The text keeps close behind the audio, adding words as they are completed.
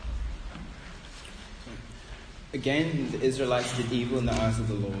Again, the Israelites did evil in the eyes of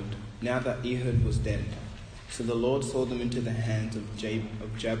the Lord, now that Ehud was dead. So the Lord sold them into the hands of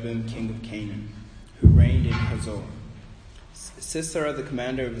Jabin, king of Canaan, who reigned in Hazor. Sisera, the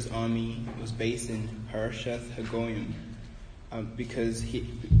commander of his army, was based in Harosheth Hagoyim, because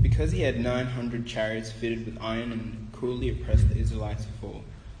he had 900 chariots fitted with iron and cruelly oppressed the Israelites for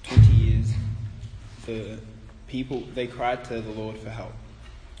 20 years. The people, they cried to the Lord for help.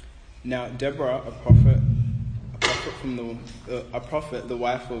 Now Deborah, a prophet, the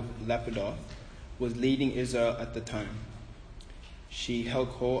wife of Lapidoth, was leading Israel at the time. She held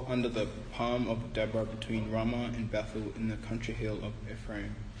court under the palm of Deborah between Ramah and Bethel in the country hill of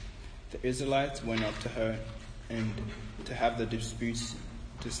Ephraim. The Israelites went up to her and to have the disputes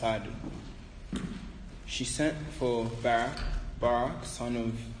decided. She sent for Barak, son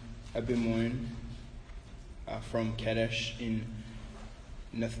of Abimoim, from Kadesh in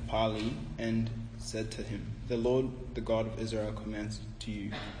Naphtali, and said to him, "The Lord, the God of Israel, commands to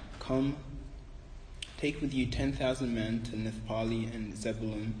you, come, take with you 10,000 men to Naphtali and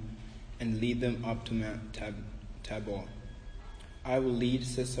Zebulun, and lead them up to Mount Tabor. I will lead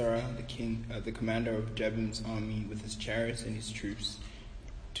Sisera, the commander of Jabin's army, with his chariots and his troops,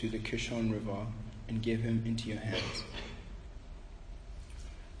 to the Kishon River, and give him into your hands."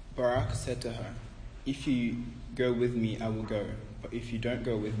 Barak said to her, "If you go with me, I will go. But if you don't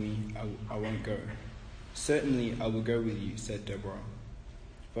go with me, I won't go." "Certainly I will go with you," said Deborah.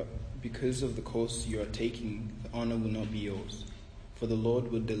 "But because of the course you are taking, the honor will not be yours. For the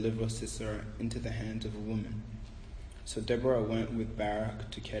Lord will deliver Sisera into the hands of a woman." So Deborah went with Barak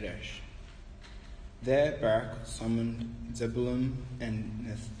to Kadesh. There Barak summoned Zebulun and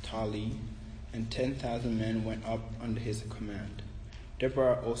Naphtali, and 10,000 men went up under his command.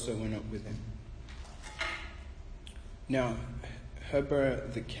 Deborah also went up with him. Now Heber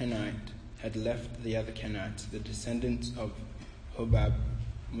the Kenite had left the other Kenites, the descendants of Hobab,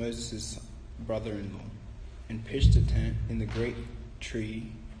 Moses' brother-in-law, and pitched a tent in the great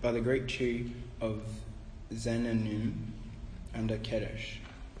tree, by the great tree of Zananim under Kadesh,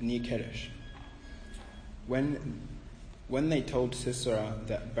 near Kadesh. When they told Sisera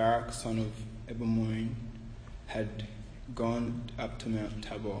that Barak, son of Abimoim, had gone up to Mount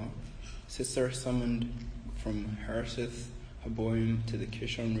Tabor, Sisera summoned from Harosheth Hagoyim to the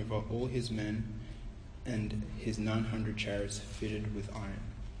Kishon River all his men and his 900 chariots fitted with iron.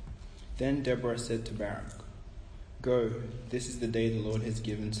 Then Deborah said to Barak, "Go, this is the day the Lord has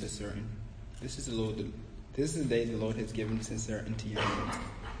given Sisera. This is the day the Lord has given Sisera into your hands.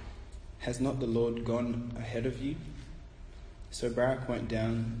 Has not the Lord gone ahead of you?" So Barak went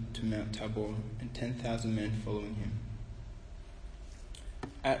down to Mount Tabor, and 10,000 men following him.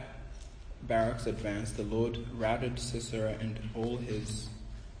 At Barak's advance, the Lord routed Sisera and all his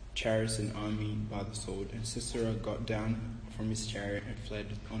chariots and army by the sword, and Sisera got down from his chariot and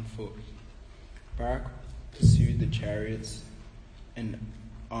fled on foot. Barak pursued the chariots and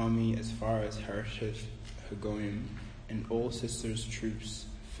army as far as Harosheth Hagoyim, and all Sisera's troops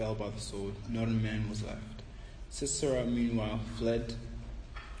fell by the sword. Not a man was left. Sisera, meanwhile, fled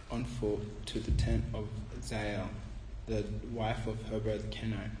on foot to the tent of Jael, the wife of Heber the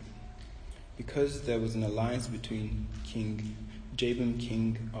Kenite. Because there was an alliance between King Jabin,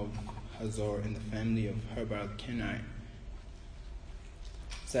 king of Hazor, and the family of Heber the Kenite,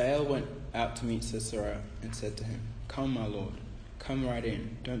 Jael went out to meet Sisera and said to him, "Come, my lord, come right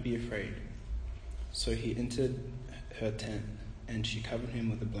in, don't be afraid." So he entered her tent, and she covered him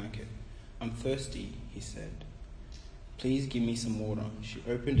with a blanket. "I'm thirsty," he said. "Please give me some water." She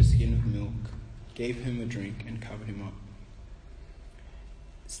opened a skin of milk, gave him a drink, and covered him up.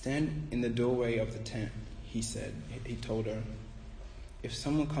 "Stand in the doorway of the tent," he said. He told her, "If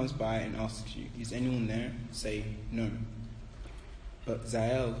someone comes by and asks you, 'Is anyone there?' say, 'No.'" But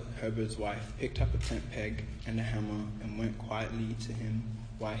Jael, Heber's wife, picked up a tent peg and a hammer and went quietly to him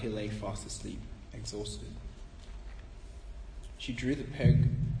while he lay fast asleep, exhausted. She drove the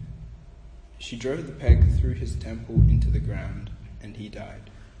peg through his temple into the ground, and he died.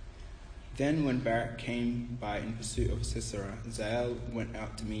 Then when Barak came by in pursuit of Sisera, Jael went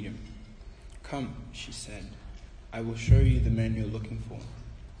out to meet him. "Come," she said, "I will show you the man you're looking for."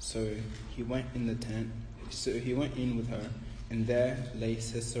 So he went in with her, and there lay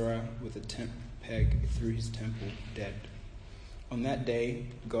Sisera with a tent peg through his temple, dead. On that day,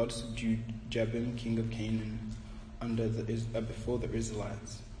 God subdued Jabin, king of Canaan, before the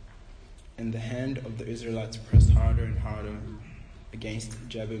Israelites. And the hand of the Israelites pressed harder and harder against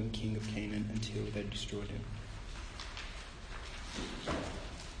Jabin, king of Canaan, until they destroyed him.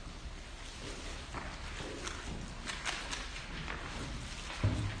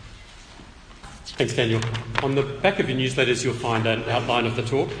 Thanks, Daniel. On the back of your newsletters, you'll find an outline of the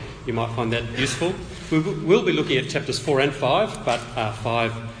talk. You might find that useful. We'll be looking at chapters 4 and 5, but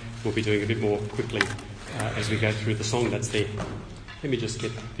 5 we'll be doing a bit more quickly as we go through the song that's there. Let me just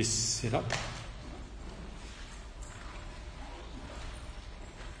get this set up.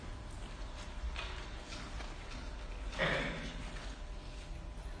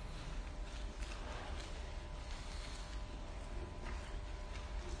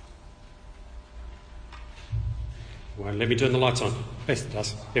 Won't let me turn the lights on. Yes, it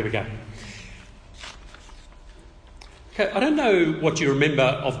does. There we go. Okay, I don't know what you remember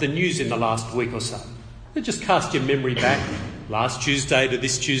of the news in the last week or so. Just cast your memory back last Tuesday to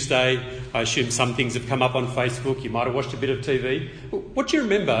this Tuesday. I assume some things have come up on Facebook. You might have watched a bit of TV. What do you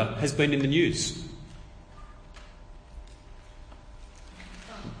remember has been in the news?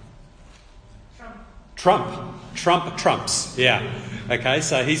 Trumps. Yeah. Okay,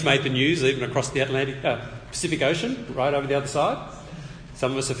 so he's made the news even across the Pacific Ocean, right over the other side.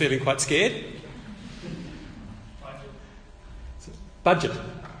 Some of us are feeling quite scared. Budget.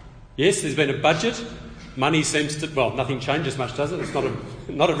 Yes, there's been a budget. Money seems to... Well, nothing changes much, does it? It's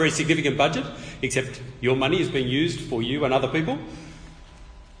not a very significant budget, except your money is being used for you and other people.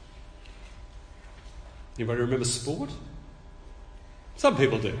 Anybody remember sport? Some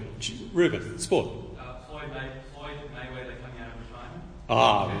people do. Ruben, sport. Floyd Mayweather coming out of retirement.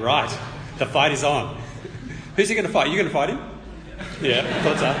 Ah, right. The fight is on. Who's he going to fight? You going to fight him? Yeah,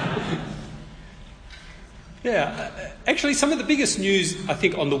 thought so. Yeah, actually some of the biggest news, I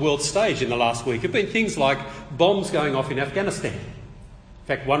think, on the world stage in the last week have been things like bombs going off in Afghanistan. In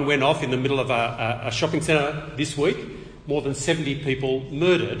fact, one went off in the middle of a shopping centre this week. More than 70 people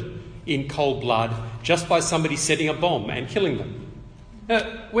murdered in cold blood just by somebody setting a bomb and killing them.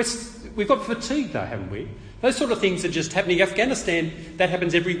 We've got fatigue, though, haven't we? Those sort of things are just happening. Afghanistan, that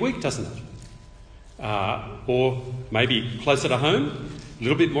happens every week, doesn't it? Or maybe closer to home, a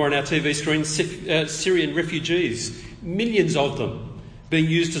little bit more on our TV screens, Syrian refugees, millions of them being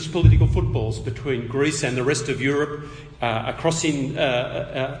used as political footballs between Greece and the rest of Europe, across in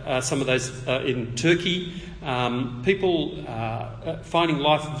some of those in Turkey. People finding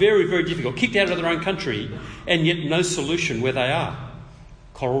life very, very difficult, kicked out of their own country, and yet no solution where they are.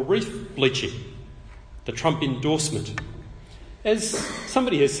 Coral reef bleaching, the Trump endorsement. As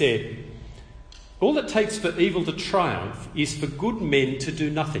somebody has said, all it takes for evil to triumph is for good men to do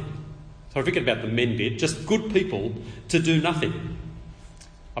nothing. So forget about the men bit, just good people to do nothing.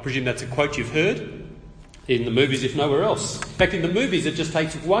 I presume that's a quote you've heard in the movies, if nowhere else. In fact, in the movies, it just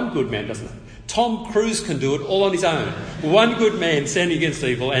takes one good man, doesn't it? Tom Cruise can do it all on his own. One good man standing against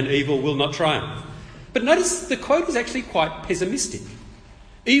evil, and evil will not triumph. But notice the quote is actually quite pessimistic.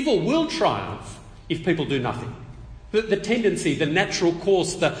 Evil will triumph if people do nothing. The tendency, the natural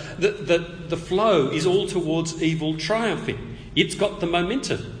course, the flow is all towards evil triumphing. It's got the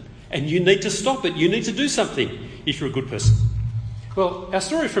momentum, and you need to stop it. You need to do something if you're a good person. Well, our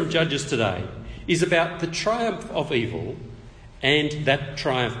story from Judges today is about the triumph of evil and that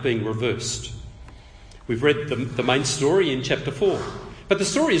triumph being reversed. We've read the main story in chapter 4, but the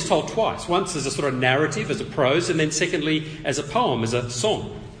story is told twice. Once as a sort of narrative, as a prose, and then secondly as a poem, as a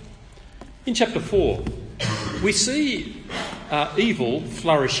song. In chapter 4, we see evil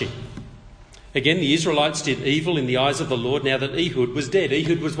flourishing. Again, the Israelites did evil in the eyes of the Lord now that Ehud was dead.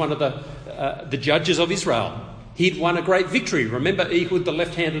 Ehud was one of the judges of Israel. He'd won a great victory. Remember Ehud, the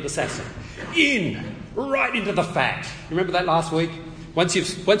left-handed assassin? Right into the fat. Remember that last week? Once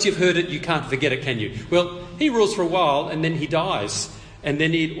you've heard it, you can't forget it, can you? Well, he rules for a while and then he dies. And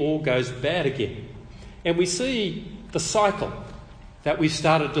then it all goes bad again. And we see the cycle that we've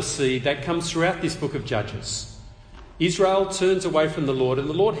started to see that comes throughout this book of Judges. Israel turns away from the Lord, and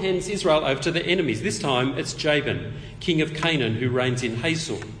the Lord hands Israel over to their enemies. This time it's Jabin, king of Canaan, who reigns in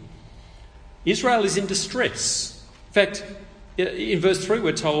Hazor. Israel is in distress. In fact, in verse 3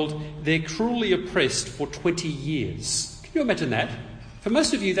 we're told they're cruelly oppressed for 20 years. Can you imagine that? For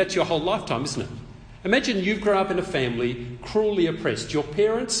most of you, that's your whole lifetime, isn't it? Imagine you've grown up in a family cruelly oppressed. Your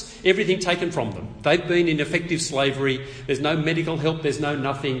parents, everything taken from them. They've been in effective slavery. There's no medical help. There's no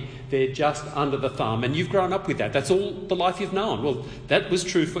nothing. They're just under the thumb. And you've grown up with that. That's all the life you've known. Well, that was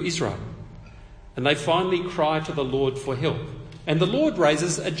true for Israel. And they finally cry to the Lord for help. And the Lord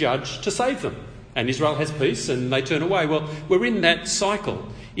raises a judge to save them. And Israel has peace and they turn away. Well, we're in that cycle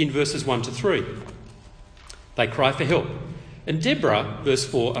in verses 1 to 3. They cry for help. And Deborah, verse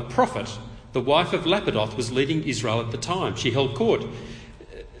 4, a prophet, the wife of Lapidoth, was leading Israel at the time. She held court.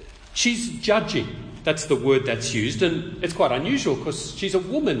 She's judging. That's the word that's used. And it's quite unusual because she's a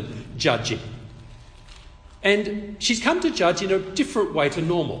woman judging. And she's come to judge in a different way to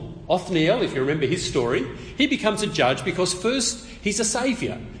normal. Othniel, if you remember his story, he becomes a judge because first he's a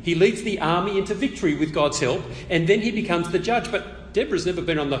saviour. He leads the army into victory with God's help, and then he becomes the judge. But Deborah's never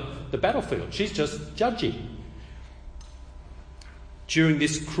been on the battlefield. She's just judging during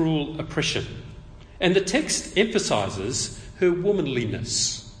this cruel oppression. And the text emphasises her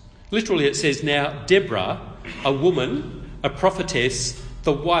womanliness. Literally it says, now Deborah, a woman, a prophetess,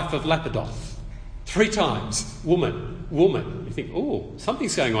 the wife of Lapidoth. 3 times, woman, woman. You think, oh,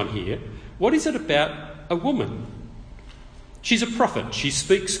 something's going on here. What is it about a woman? She's a prophet. She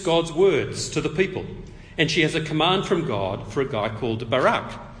speaks God's words to the people. And she has a command from God for a guy called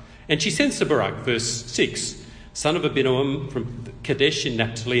Barak. And she sends to Barak, verse 6, son of Abinoam from Kadesh in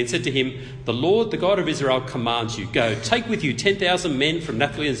Naphtali, and said to him, the Lord, the God of Israel, commands you, go, take with you 10,000 men from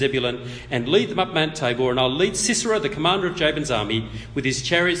Naphtali and Zebulun and lead them up Mount Tabor, and I'll lead Sisera, the commander of Jabin's army, with his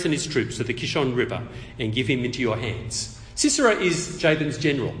chariots and his troops to the Kishon River and give him into your hands. Sisera is Jabin's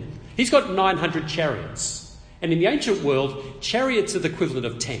general. He's got 900 chariots. And in the ancient world, chariots are the equivalent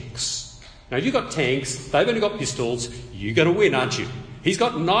of tanks. Now, you've got tanks, they've only got pistols, you're going to win, aren't you? He's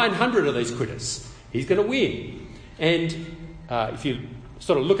got 900 of these critters. He's going to win. And if you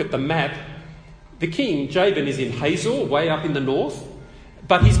sort of look at the map, the king, Jabin, is in Hazor, way up in the north,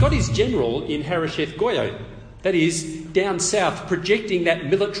 but he's got his general in Harosheth Goyim, that is, down south, projecting that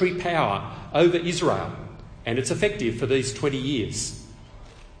military power over Israel. And it's effective for these 20 years.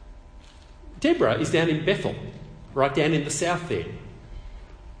 Deborah is down in Bethel, right down in the south there.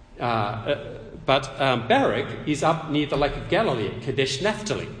 But Barak is up near the Lake of Galilee at Kadesh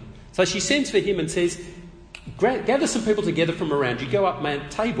Naphtali. So she sends for him and says, gather some people together from around you, go up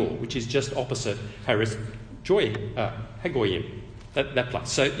Mount Tabor, which is just opposite Hagoyim, that place.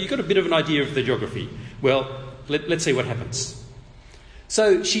 So you've got a bit of an idea of the geography. Well, let's see what happens.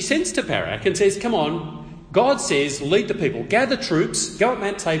 So she sends to Barak and says, come on, God says, lead the people, gather troops, go up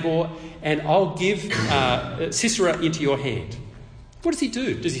Mount Tabor, and I'll give Sisera into your hand. What does he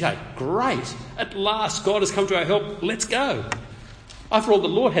do? Does he say, great, at last God has come to our help, let's go? After all, the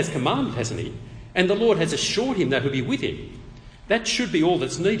Lord has commanded, hasn't he? And the Lord has assured him that he'll be with him. That should be all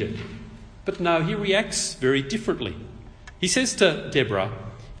that's needed. But no, he reacts very differently. He says to Deborah,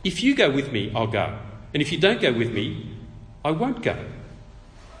 if you go with me, I'll go. And if you don't go with me, I won't go.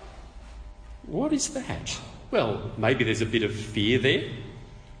 What is that? Well, maybe there's a bit of fear there.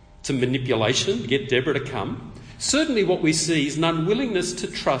 Some manipulation to get Deborah to come. Certainly what we see is an unwillingness to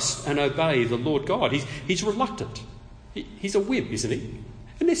trust and obey the Lord God. He's reluctant. He's a wimp, isn't he?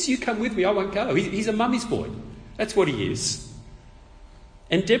 Unless you come with me, I won't go. He's a mummy's boy. That's what he is.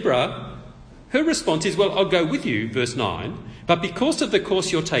 And Deborah, her response is, well, I'll go with you, verse 9, but because of the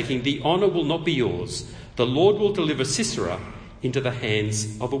course you're taking, the honour will not be yours. The Lord will deliver Sisera into the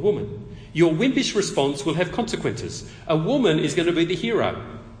hands of a woman. Your wimpish response will have consequences. A woman is going to be the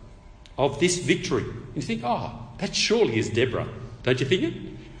hero of this victory. And you think, oh, that surely is Deborah. Don't you think it?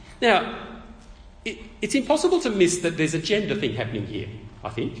 Now, it's impossible to miss that there's a gender thing happening here, I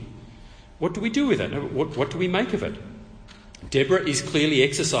think. What do we do with it? What do we make of it? Deborah is clearly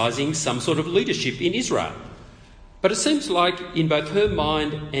exercising some sort of leadership in Israel. But it seems like in both her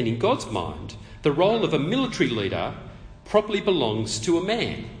mind and in God's mind, the role of a military leader properly belongs to a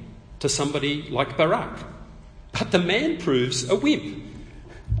man, to somebody like Barak. But the man proves a wimp.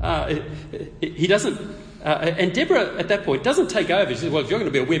 He doesn't... and Deborah, at that point, doesn't take over. She says, well, if you're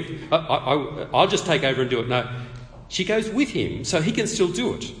going to be a wimp, I'll just take over and do it. No, she goes with him so he can still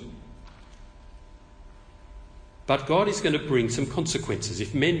do it. But God is going to bring some consequences.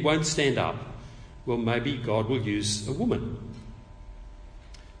 If men won't stand up, well, maybe God will use a woman.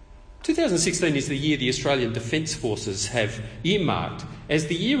 2016 is the year the Australian Defence Forces have earmarked as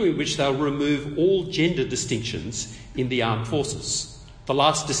the year in which they'll remove all gender distinctions in the armed forces. The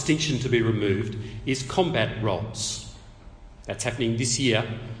last distinction to be removed is combat roles. That's happening this year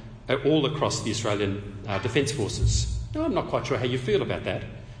all across the Australian Defence Forces. Now, I'm not quite sure how you feel about that.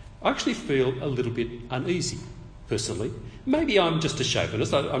 I actually feel a little bit uneasy, personally. Maybe I'm just a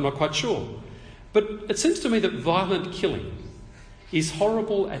chauvinist, I'm not quite sure. But it seems to me that violent killing is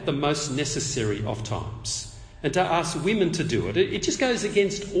horrible at the most necessary of times. And to ask women to do it, it just goes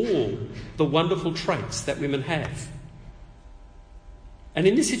against all the wonderful traits that women have. And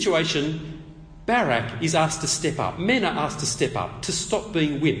in this situation, Barak is asked to step up. Men are asked to step up, to stop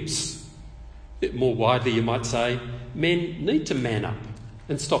being wimps. A bit more widely, you might say, men need to man up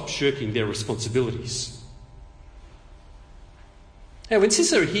and stop shirking their responsibilities. Now, when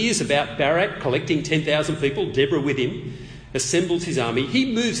Sisera hears about Barak collecting 10,000 people, Deborah with him, assembles his army,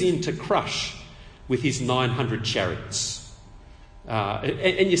 he moves in to crush with his 900 chariots.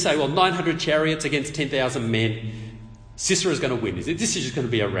 And you say, well, 900 chariots against 10,000 men, Sisera's going to win. This is just going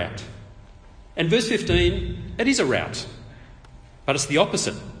to be a rout. And verse 15, it is a rout, but it's the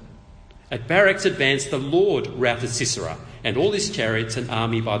opposite. At Barak's advance, the Lord routed Sisera and all his chariots and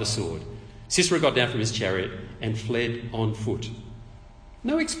army by the sword. Sisera got down from his chariot and fled on foot.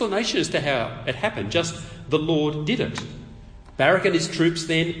 No explanation as to how it happened, just the Lord did it. Barak and his troops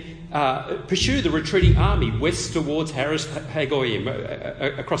then pursue the retreating army west towards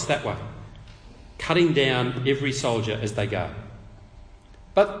Hagoyim, across that way, cutting down every soldier as they go.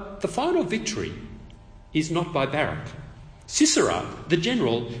 But the final victory is not by Barak. Sisera, the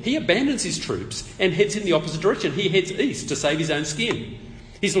general, he abandons his troops and heads in the opposite direction. He heads east to save his own skin.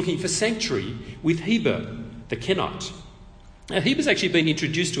 He's looking for sanctuary with Heber, the Kenite. Now, Heber's actually been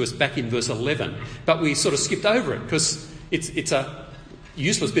introduced to us back in verse 11, but we sort of skipped over it because it's a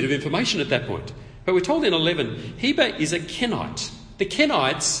useless bit of information at that point. But we're told in 11, Heber is a Kenite. The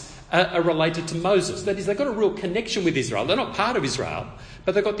Kenites are related to Moses. That is, they've got a real connection with Israel. They're not part of Israel,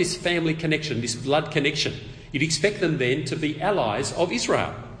 but they've got this family connection, this blood connection. You'd expect them then to be allies of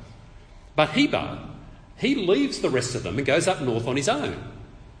Israel. But Heber, he leaves the rest of them and goes up north on his own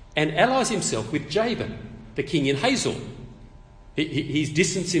and allies himself with Jabin, the king in Hazor. He's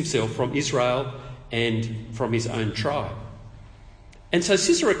distanced himself from Israel and from his own tribe. And so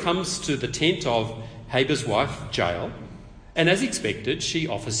Sisera comes to the tent of Heber's wife, Jael, and as expected, she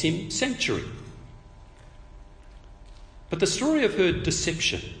offers him sanctuary. But the story of her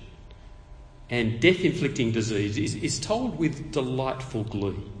deception and death-inflicting disease is told with delightful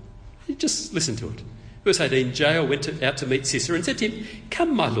glee. Just listen to it. Verse 18, Jael went out to meet Sisera and said to him,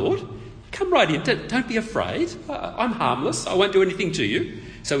 "Come, my lord, come right in. Don't be afraid. I'm harmless. I won't do anything to you."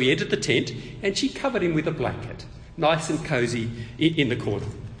 So he entered the tent and she covered him with a blanket, nice and cosy in the corner.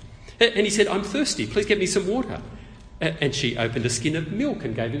 And he said, "I'm thirsty. Please get me some water." And she opened a skin of milk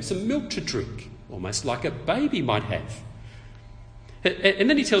and gave him some milk to drink, almost like a baby might have. And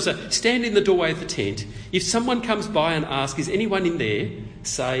then he tells her, "Stand in the doorway of the tent. If someone comes by and asks, 'Is anyone in there?'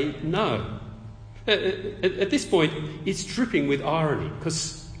 say no." At this point, it's dripping with irony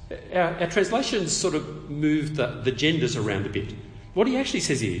because our translations sort of move the genders around a bit. What he actually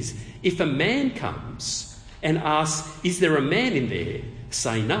says is, if a man comes and asks, "Is there a man in there?"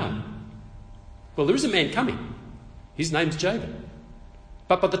 say no. Well, there is a man coming. His name's Jabin.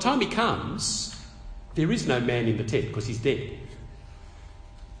 But by the time he comes, there is no man in the tent because he's dead.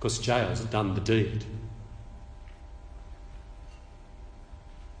 Because Jael's done the deed.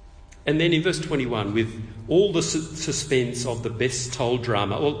 And then in verse 21, with all the suspense of the best told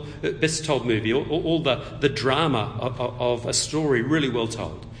drama, or best told movie, all the drama of a story really well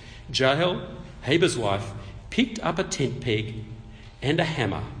told, Jael, Heber's wife, picked up a tent peg and a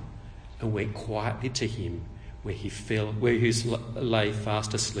hammer and went quietly to him where he lay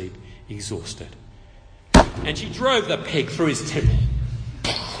fast asleep, exhausted. And she drove the peg through his temple.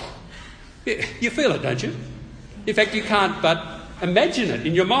 You feel it, don't you? In fact, you can't but imagine it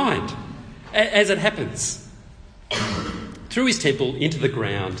in your mind as it happens. Through his temple into the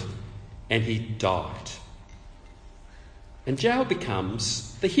ground, and he died. And Jael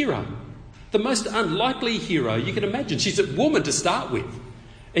becomes the hero, the most unlikely hero you can imagine. She's a woman to start with,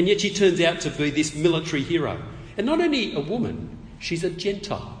 and yet she turns out to be this military hero. And not only a woman, she's a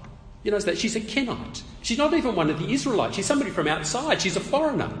Gentile. You know that she's a Kenite. She's not even one of the Israelites. She's somebody from outside. She's a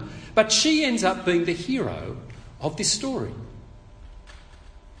foreigner. But she ends up being the hero of this story.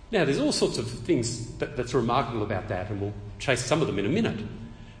 Now, there's all sorts of things that's remarkable about that, and we'll chase some of them in a minute.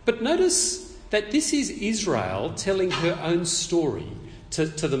 But notice that this is Israel telling her own story to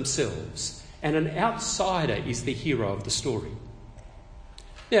themselves, and an outsider is the hero of the story.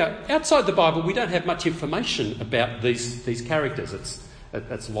 Now, outside the Bible, we don't have much information about these characters.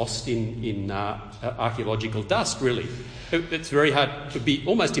 It's lost in archaeological dust, really. It's very hard. It would be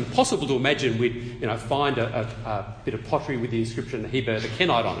almost impossible to imagine we'd find a bit of pottery with the inscription Heber the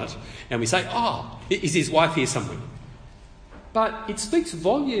Kenite on it, and we say, is his wife here somewhere? But it speaks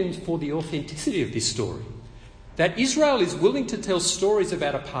volumes for the authenticity of this story, that Israel is willing to tell stories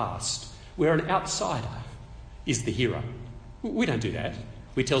about a past where an outsider is the hero. We don't do that.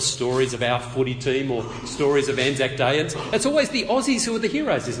 We tell stories of our footy team or stories of Anzac Day. It's always the Aussies who are the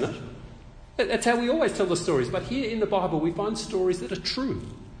heroes, isn't it? That's how we always tell the stories. But here in the Bible, we find stories that are true.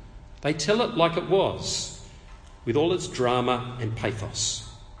 They tell it like it was, with all its drama and pathos.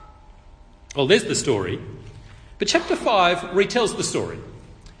 Well, there's the story. But chapter 5 retells the story.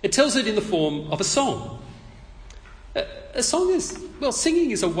 It tells it in the form of a song. A song is, well,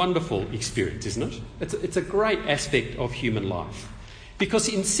 singing is a wonderful experience, isn't it? It's a great aspect of human life. Because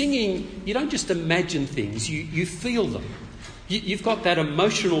in singing, you don't just imagine things, you feel them. You've got that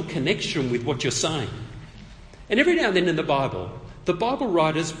emotional connection with what you're saying. And every now and then in the Bible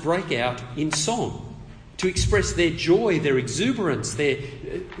writers break out in song to express their joy, their exuberance, their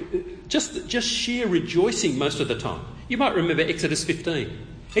just sheer rejoicing most of the time. You might remember Exodus 15.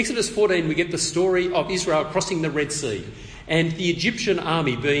 Exodus 14, we get the story of Israel crossing the Red Sea and the Egyptian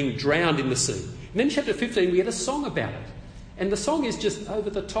army being drowned in the sea. And then in chapter 15, we get a song about it. And the song is just over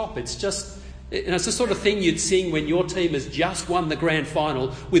the top. It's just, it's the sort of thing you'd sing when your team has just won the grand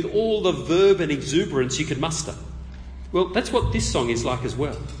final with all the verve and exuberance you could muster. Well, that's what this song is like as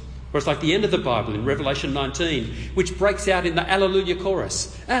well. Or it's like the end of the Bible in Revelation 19, which breaks out in the Alleluia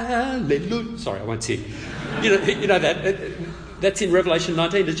chorus. Alleluia. Sorry, I won't sing. You know that. That's in Revelation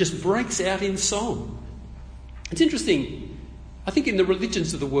 19. It just breaks out in song. It's interesting. I think in the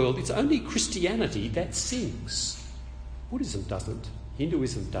religions of the world, it's only Christianity that sings. Buddhism doesn't.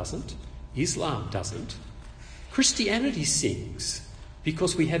 Hinduism doesn't. Islam doesn't. Christianity sings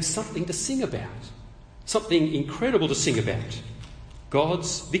because we have something to sing about. Something incredible to sing about.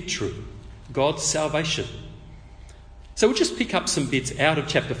 God's victory, God's salvation. So we'll just pick up some bits out of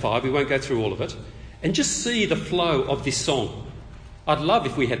chapter 5, we won't go through all of it, and just see the flow of this song. I'd love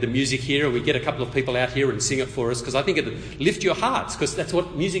if we had the music here and we get a couple of people out here and sing it for us, because I think it'd lift your hearts, because that's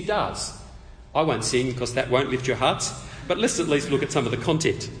what music does. I won't sing because that won't lift your hearts, but let's at least look at some of the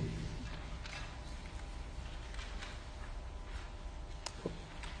content.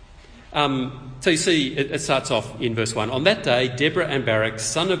 So you see, it starts off in verse 1. On that day, Deborah and Barak,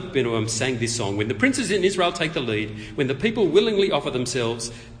 son of Abinoam, sang this song. When the princes in Israel take the lead, when the people willingly offer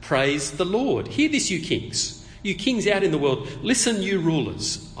themselves, praise the Lord. Hear this, you kings out in the world. Listen, you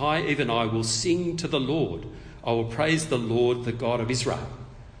rulers. Even I, will sing to the Lord. I will praise the Lord, the God of Israel.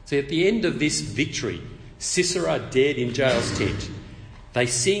 See, at the end of this victory, Sisera dead in Jael's tent, they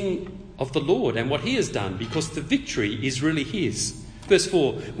sing of the Lord and what he has done, because the victory is really his. Verse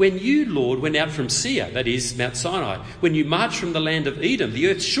 4, when you, Lord, went out from Seir, that is, Mount Sinai, when you marched from the land of Edom, the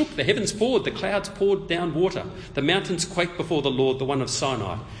earth shook, the heavens poured, the clouds poured down water, the mountains quaked before the Lord, the one of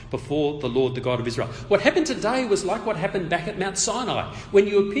Sinai, before the Lord, the God of Israel. What happened today was like what happened back at Mount Sinai. When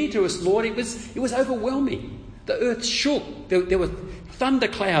you appeared to us, Lord, it was overwhelming. The earth shook. There were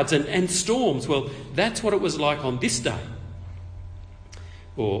thunderclouds and storms. Well, that's what it was like on this day.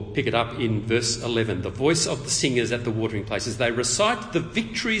 Or pick it up in verse 11. The voice of the singers at the watering places. They recite the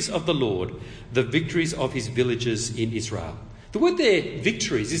victories of the Lord, the victories of his villages in Israel. The word there,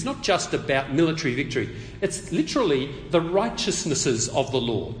 victories, is not just about military victory. It's literally the righteousnesses of the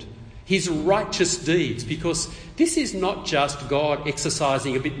Lord, his righteous deeds, because this is not just God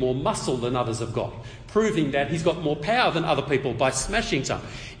exercising a bit more muscle than others have got, proving that he's got more power than other people by smashing some.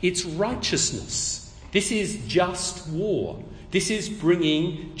 It's righteousness. This is just war. This is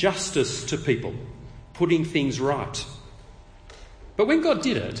bringing justice to people, putting things right. But when God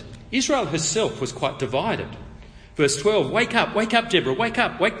did it, Israel herself was quite divided. Verse 12, wake up, Deborah, wake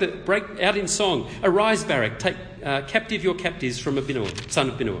up, break out in song. Arise, Barak, take captive your captives from Abinoam, son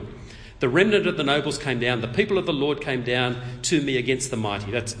of Abinoam. The remnant of the nobles came down, the people of the Lord came down to me against the mighty.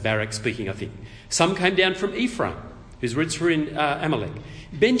 That's Barak speaking, I think. Some came down from Ephraim, whose roots were in Amalek.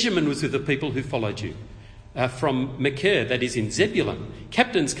 Benjamin was with the people who followed you. From Machir, that is in Zebulun,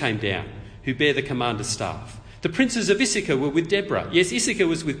 captains came down who bear the commander's staff. The princes of Issachar were with Deborah. Yes, Issachar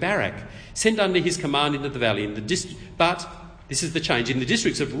was with Barak, sent under his command into the valley. But this is the change. In the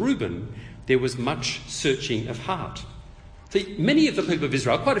districts of Reuben, there was much searching of heart. See, many of the people of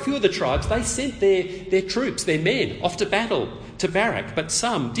Israel, quite a few of the tribes, they sent their troops, their men, off to battle to Barak, but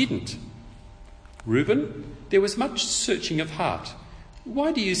some didn't. Reuben, there was much searching of heart.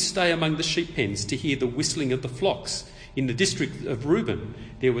 Why do you stay among the sheep pens to hear the whistling of the flocks? In the district of Reuben,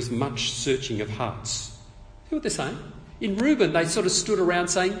 there was much searching of hearts. See what they're saying? In Reuben, they sort of stood around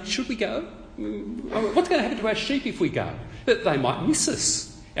saying, should we go? What's going to happen to our sheep if we go? They might miss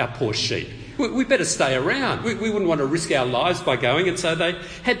us, our poor sheep. We better stay around. We wouldn't want to risk our lives by going. And so they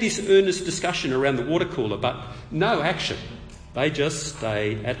had this earnest discussion around the water cooler, but no action. They just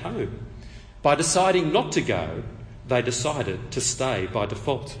stay at home. By deciding not to go, they decided to stay by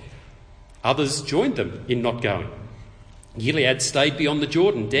default. Others joined them in not going. Gilead stayed beyond the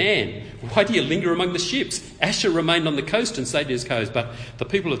Jordan. Dan, why do you linger among the ships? Asher remained on the coast and stayed to his coast, but the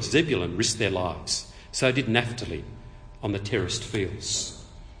people of Zebulun risked their lives. So did Naphtali on the terraced fields.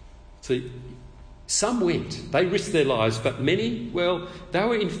 See, some went. They risked their lives, but many, well, they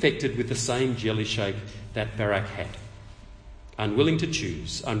were infected with the same jelly shake that Barak had. Unwilling to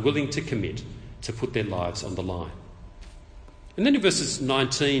choose, unwilling to commit, to put their lives on the line. And then in verses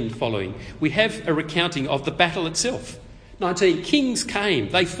 19 following, we have a recounting of the battle itself. 19, kings came,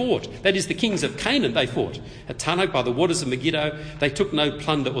 they fought. That is, the kings of Canaan, they fought. At Tanakh, by the waters of Megiddo, they took no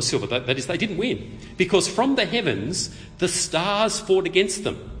plunder or silver. That is, they didn't win. Because from the heavens, the stars fought against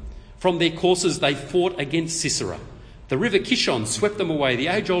them. From their courses, they fought against Sisera. The river Kishon swept them away. The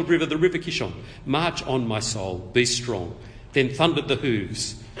age-old river, the river Kishon. March on, my soul, be strong. Then thundered the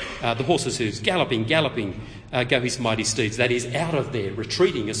hooves, the horses' hooves. Galloping, galloping, go his mighty steeds. That is, out of there,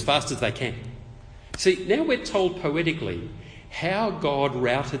 retreating as fast as they can. See, now we're told poetically how God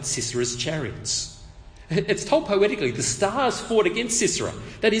routed Sisera's chariots. It's told poetically the stars fought against Sisera.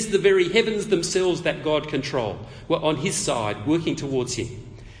 That is, the very heavens themselves that God controlled were on his side, working towards him.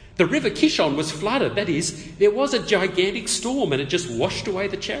 The river Kishon was flooded. That is, there was a gigantic storm and it just washed away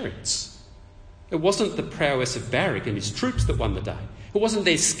the chariots. It wasn't the prowess of Barak and his troops that won the day. It wasn't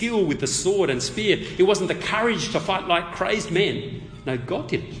their skill with the sword and spear. It wasn't the courage to fight like crazed men. No, God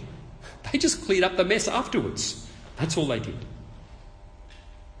did it. They just cleared up the mess afterwards. That's all they did.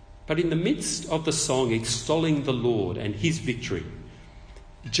 But in the midst of the song extolling the Lord and his victory,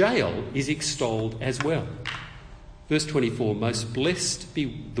 Jael is extolled as well. Verse 24, most blessed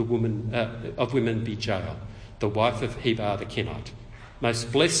be the woman of women be Jael, the wife of Heber the Kenite,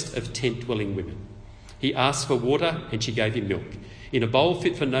 most blessed of tent-dwelling women. He asked for water and she gave him milk. In a bowl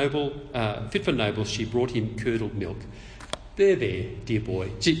fit for nobles, she brought him curdled milk. There, dear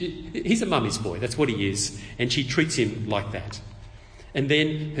boy. He's a mummy's boy, that's what he is, and she treats him like that. And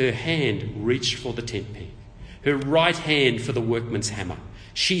then her hand reached for the tent peg, her right hand for the workman's hammer.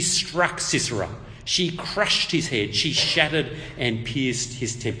 She struck Sisera. She crushed his head. She shattered and pierced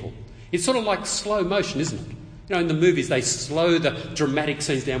his temple. It's sort of like slow motion, isn't it? You know, in the movies, they slow the dramatic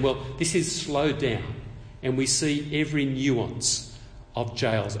scenes down. Well, this is slowed down, and we see every nuance of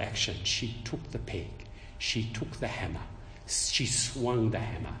Jael's action. She took the peg. She took the hammer. She swung the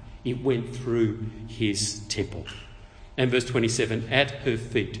hammer. It went through his temple. And verse 27, at her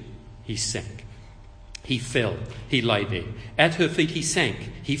feet he sank. He fell. He lay there. At her feet he sank.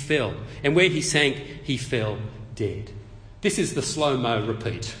 He fell. And where he sank, he fell dead. This is the slow-mo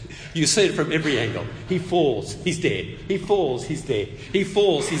repeat. You see it from every angle. He falls, he's dead. He falls, he's dead. He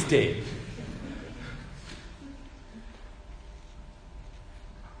falls, he's dead.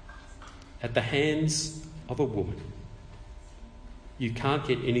 At the hands of a woman. You can't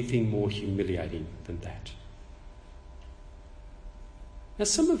get anything more humiliating than that. Now,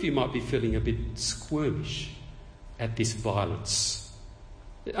 some of you might be feeling a bit squirmish at this violence,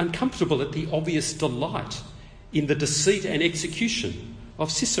 uncomfortable at the obvious delight in the deceit and execution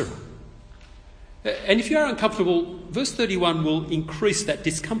of Sisera. And if you are uncomfortable, verse 31 will increase that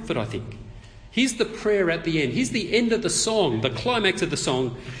discomfort, I think. Here's the prayer at the end. Here's the end of the song, the climax of the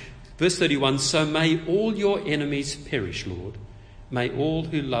song. Verse 31, so may all your enemies perish, Lord. May all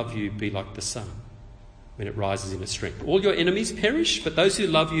who love you be like the sun when it rises in its strength. All your enemies perish, but those who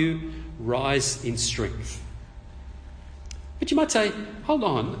love you rise in strength. But you might say, hold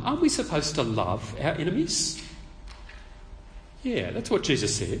on, aren't we supposed to love our enemies? Yeah, that's what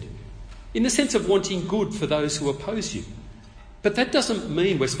Jesus said, in the sense of wanting good for those who oppose you. But that doesn't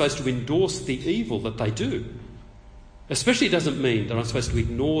mean we're supposed to endorse the evil that they do. Especially doesn't mean that I'm supposed to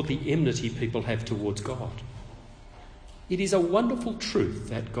ignore the enmity people have towards God. It is a wonderful truth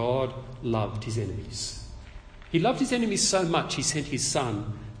that God loved his enemies. He loved his enemies so much he sent his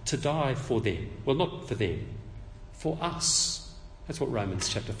son to die for them. Well, not for them, for us. That's what Romans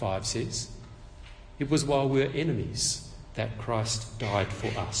chapter 5 says. It was while we were enemies that Christ died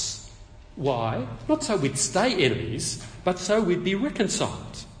for us. Why? Not so we'd stay enemies, but so we'd be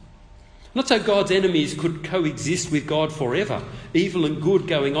reconciled. Not so God's enemies could coexist with God forever, evil and good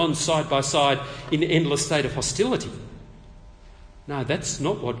going on side by side in an endless state of hostility. No, that's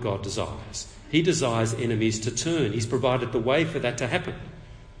not what God desires. He desires enemies to turn. He's provided the way for that to happen.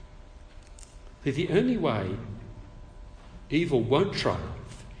 But the only way evil won't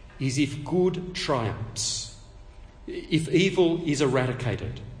triumph is if good triumphs, if evil is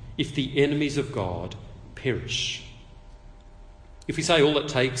eradicated, if the enemies of God perish. If we say all it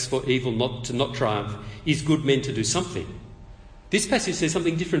takes for evil not triumph is good men to do something, this passage says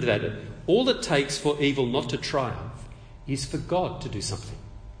something different to that. All it takes for evil not to triumph is for God to do something.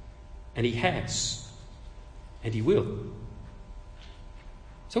 And he has. And he will.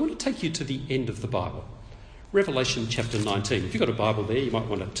 So I want to take you to the end of the Bible. Revelation chapter 19. If you've got a Bible there, you might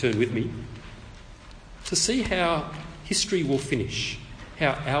want to turn with me to see how history will finish,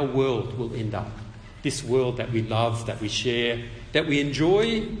 how our world will end up. This world that we love, that we share, that we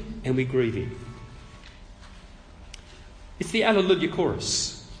enjoy and we grieve in. It's the Alleluia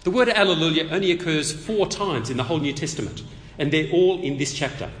chorus. The word Alleluia only occurs 4 times in the whole New Testament, and they're all in this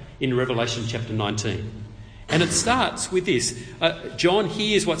chapter, in Revelation chapter 19. And it starts with this. John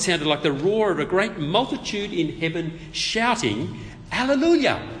hears what sounded like the roar of a great multitude in heaven shouting,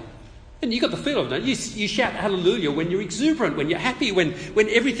 "Hallelujah!" And you got the feel of it. You shout hallelujah when you're exuberant, when you're happy, when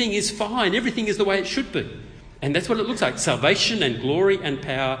everything is fine, everything is the way it should be. And that's what it looks like. Salvation and glory and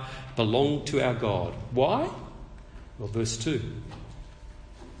power belong to our God. Why? Well, verse 2.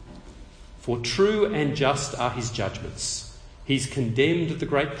 For true and just are his judgments. He's condemned the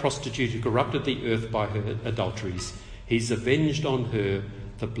great prostitute who corrupted the earth by her adulteries. He's avenged on her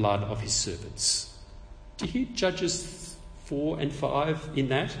the blood of his servants. Do you hear Judges 4 and 5 in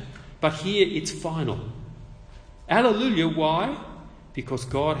that? But here it's final. Hallelujah, why? Because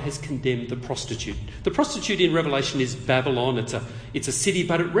God has condemned the prostitute. The prostitute in Revelation is Babylon. It's a city,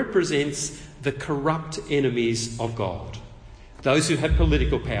 but it represents the corrupt enemies of God. Those who have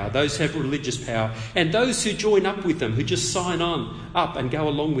political power, those who have religious power, and those who join up with them, who just sign up and go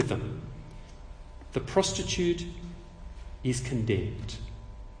along with them. The prostitute is condemned,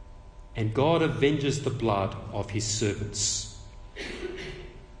 and God avenges the blood of his servants.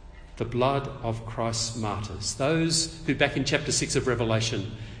 The blood of Christ's martyrs. Those who back in chapter 6 of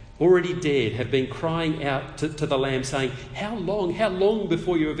Revelation, already dead, have been crying out to the Lamb saying, how long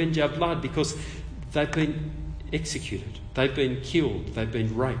before you avenge our blood? Because they've been executed, they've been killed, they've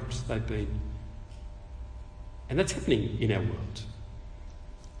been raped, and that's happening in our world.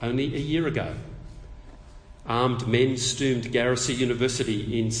 Only a year ago, armed men stormed Garissa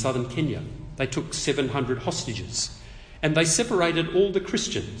University in southern Kenya. They took 700 hostages and they separated all the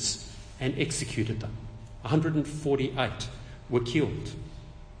Christians and executed them. 148 were killed.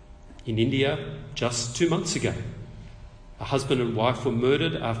 In India, just 2 months ago, a husband and wife were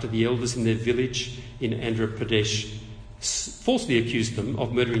murdered after the elders in their village in Andhra Pradesh falsely accused them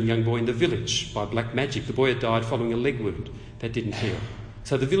of murdering a young boy in the village by black magic. The boy had died following a leg wound that didn't heal.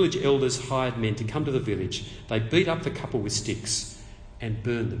 So the village elders hired men to come to the village. They beat up the couple with sticks and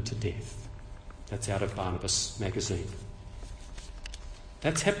burned them to death. That's out of Barnabas magazine.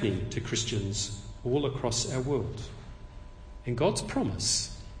 That's happening to Christians all across our world. And God's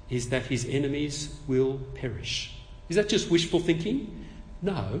promise is that his enemies will perish. Is that just wishful thinking?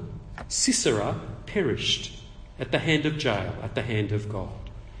 No. Sisera perished at the hand of Jael, at the hand of God.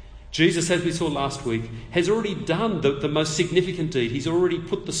 Jesus, as we saw last week, has already done the most significant deed. He's already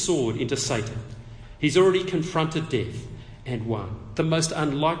put the sword into Satan. He's already confronted death and won. The most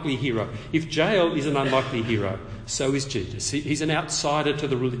unlikely hero. If Jael is an unlikely hero, so is Jesus. He's an outsider to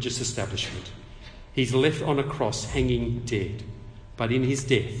the religious establishment. He's left on a cross hanging dead. But in his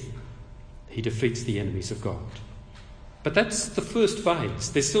death, he defeats the enemies of God. But that's the first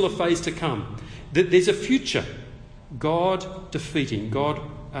phase. There's still a phase to come. There's a future. God defeating, God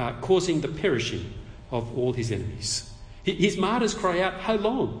causing the perishing of all his enemies. His martyrs cry out, how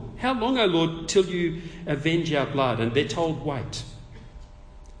long? How long, O Lord, till you avenge our blood? And they're told, wait.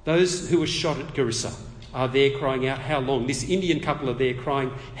 Those who were shot at Garissa are there crying out, how long? This Indian couple are there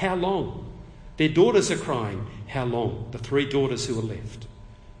crying, how long? Their daughters are crying, how long? The 3 daughters who are left.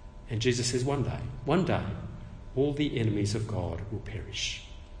 And Jesus says, one day, all the enemies of God will perish.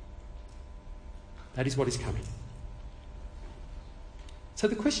 That is what is coming. So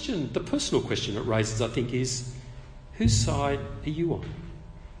the personal question it raises, I think, is, whose side are you on?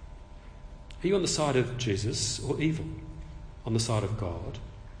 Are you on the side of Jesus or evil? On the side of God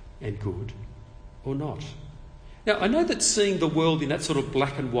and good or not? Now, I know that seeing the world in that sort of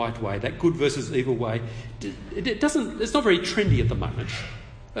black and white way, that good versus evil way, it's not very trendy at the moment.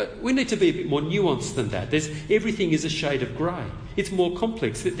 We need to be a bit more nuanced than that. Everything is a shade of grey. It's more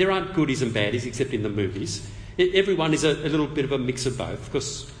complex. There aren't goodies and baddies except in the movies. Everyone is a little bit of a mix of both,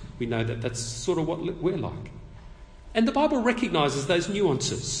 because we know that that's sort of what we're like. And the Bible recognises those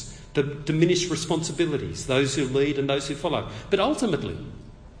nuances, the diminished responsibilities, those who lead and those who follow. But ultimately,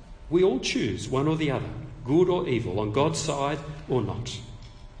 we all choose one or the other, good or evil, on God's side or not.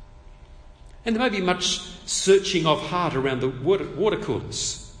 And there may be much searching of heart around the water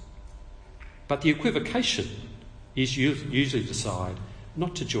coolers. But the equivocation is usually decide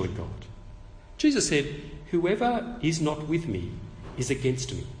not to join God. Jesus said, whoever is not with me is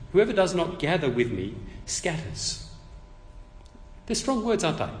against me. Whoever does not gather with me scatters. They're strong words,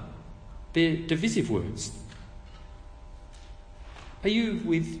 aren't they? They're divisive words. Are you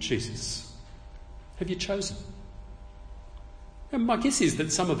with Jesus? Have you chosen? And my guess is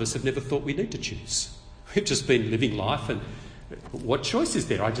that some of us have never thought we need to choose. We've just been living life, and what choice is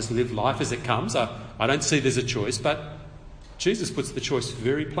there? I just live life as it comes. I don't see there's a choice, but Jesus puts the choice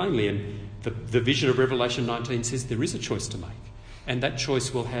very plainly, and the vision of Revelation 19 says there is a choice to make, and that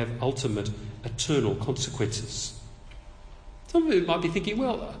choice will have ultimate, eternal consequences. Some of you might be thinking,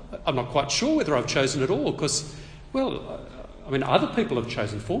 well, I'm not quite sure whether I've chosen at all because, other people have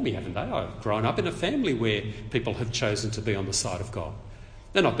chosen for me, haven't they? I've grown up in a family where people have chosen to be on the side of God.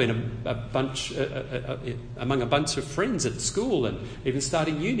 Then I've been among a bunch of friends at school and even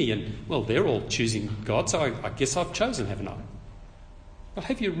starting uni and, well, they're all choosing God, so I guess I've chosen, haven't I? Well,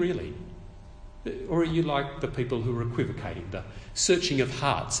 have you really? Or are you like the people who are equivocating, the searching of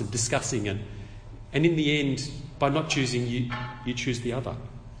hearts and discussing and in the end, by not choosing, you choose the other?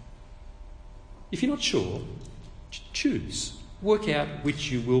 If you're not sure, choose. Work out which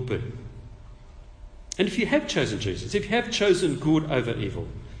you will be. And if you have chosen Jesus, if you have chosen good over evil,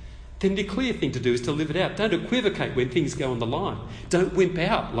 then the clear thing to do is to live it out. Don't equivocate when things go on the line. Don't wimp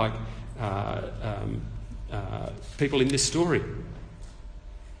out like people in this story.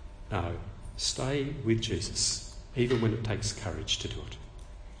 No, stay with Jesus, even when it takes courage to do it.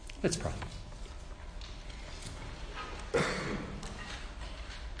 Let's pray.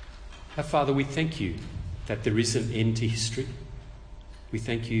 Our Father, we thank you that there is an end to history. We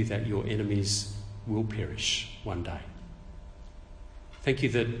thank you that your enemies will perish one day. Thank you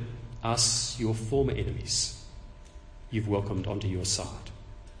that us, your former enemies, you've welcomed onto your side.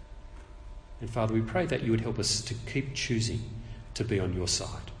 And Father, we pray that you would help us to keep choosing to be on your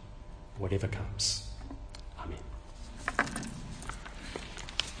side, whatever comes.